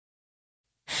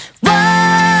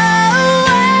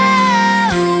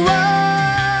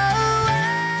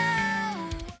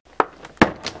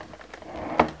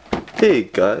Hey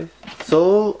guys,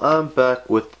 so I'm back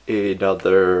with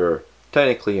another,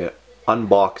 technically an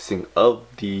unboxing of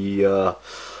the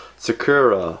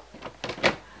Sakura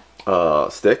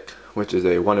stick, which is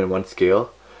a 1:1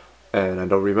 scale, and I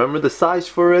don't remember the size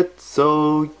for it,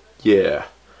 so yeah.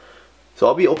 So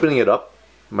I'll be opening it up.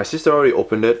 My sister already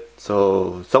opened it,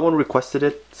 so someone requested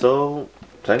it, so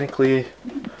technically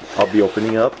I'll be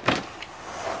opening up.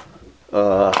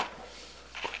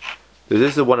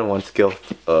 This is a 1:1 scale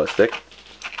stick.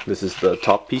 This is the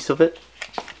top piece of it.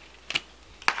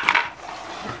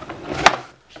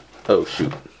 Oh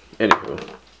shoot. Anywho.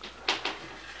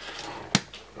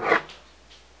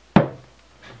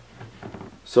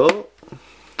 So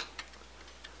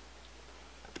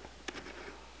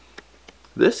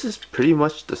this is pretty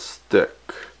much the stick.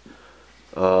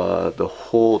 The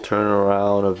whole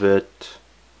turnaround of it.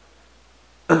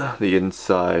 The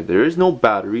inside. There is no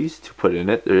batteries to put in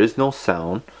it. There is no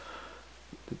sound.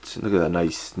 Look at that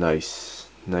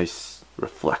nice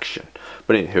reflection.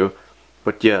 But anywho,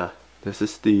 yeah, this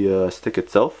is the stick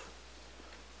itself.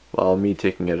 While me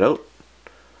taking it out,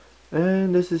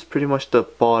 and this is pretty much the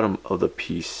bottom of the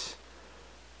piece.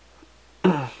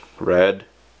 Red,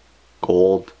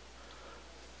 gold,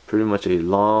 pretty much a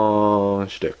long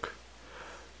stick.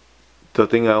 The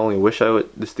thing I only wish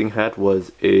this thing had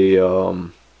was a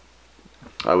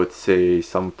I would say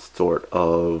some sort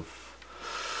of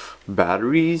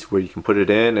batteries where you can put it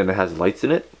in and it has lights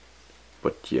in it.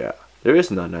 But yeah, there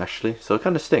is none actually, so it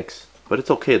kind of stinks. But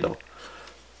it's okay though.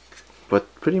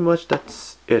 But pretty much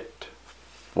that's it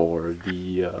for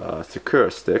the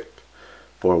Sakura stick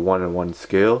for a 1:1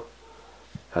 scale.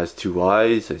 Has 2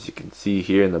 eyes, as you can see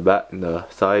here in the back, in the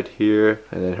side here,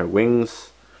 and then her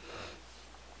wings.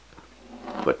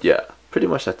 But yeah, pretty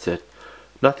much that's it.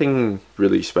 Nothing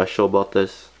really special about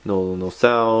this. No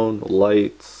sound, no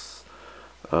lights.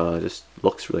 Just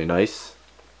looks really nice.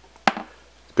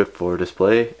 Good for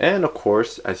display, and of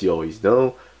course, as you always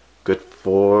know, good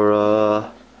for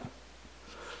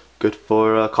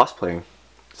cosplaying.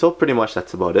 So pretty much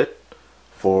that's about it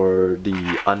for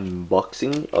the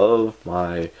unboxing of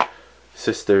my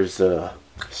sister's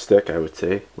stick, I would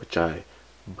say.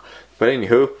 But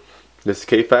anywho, this is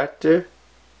K Factor.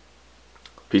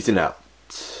 Peace and out.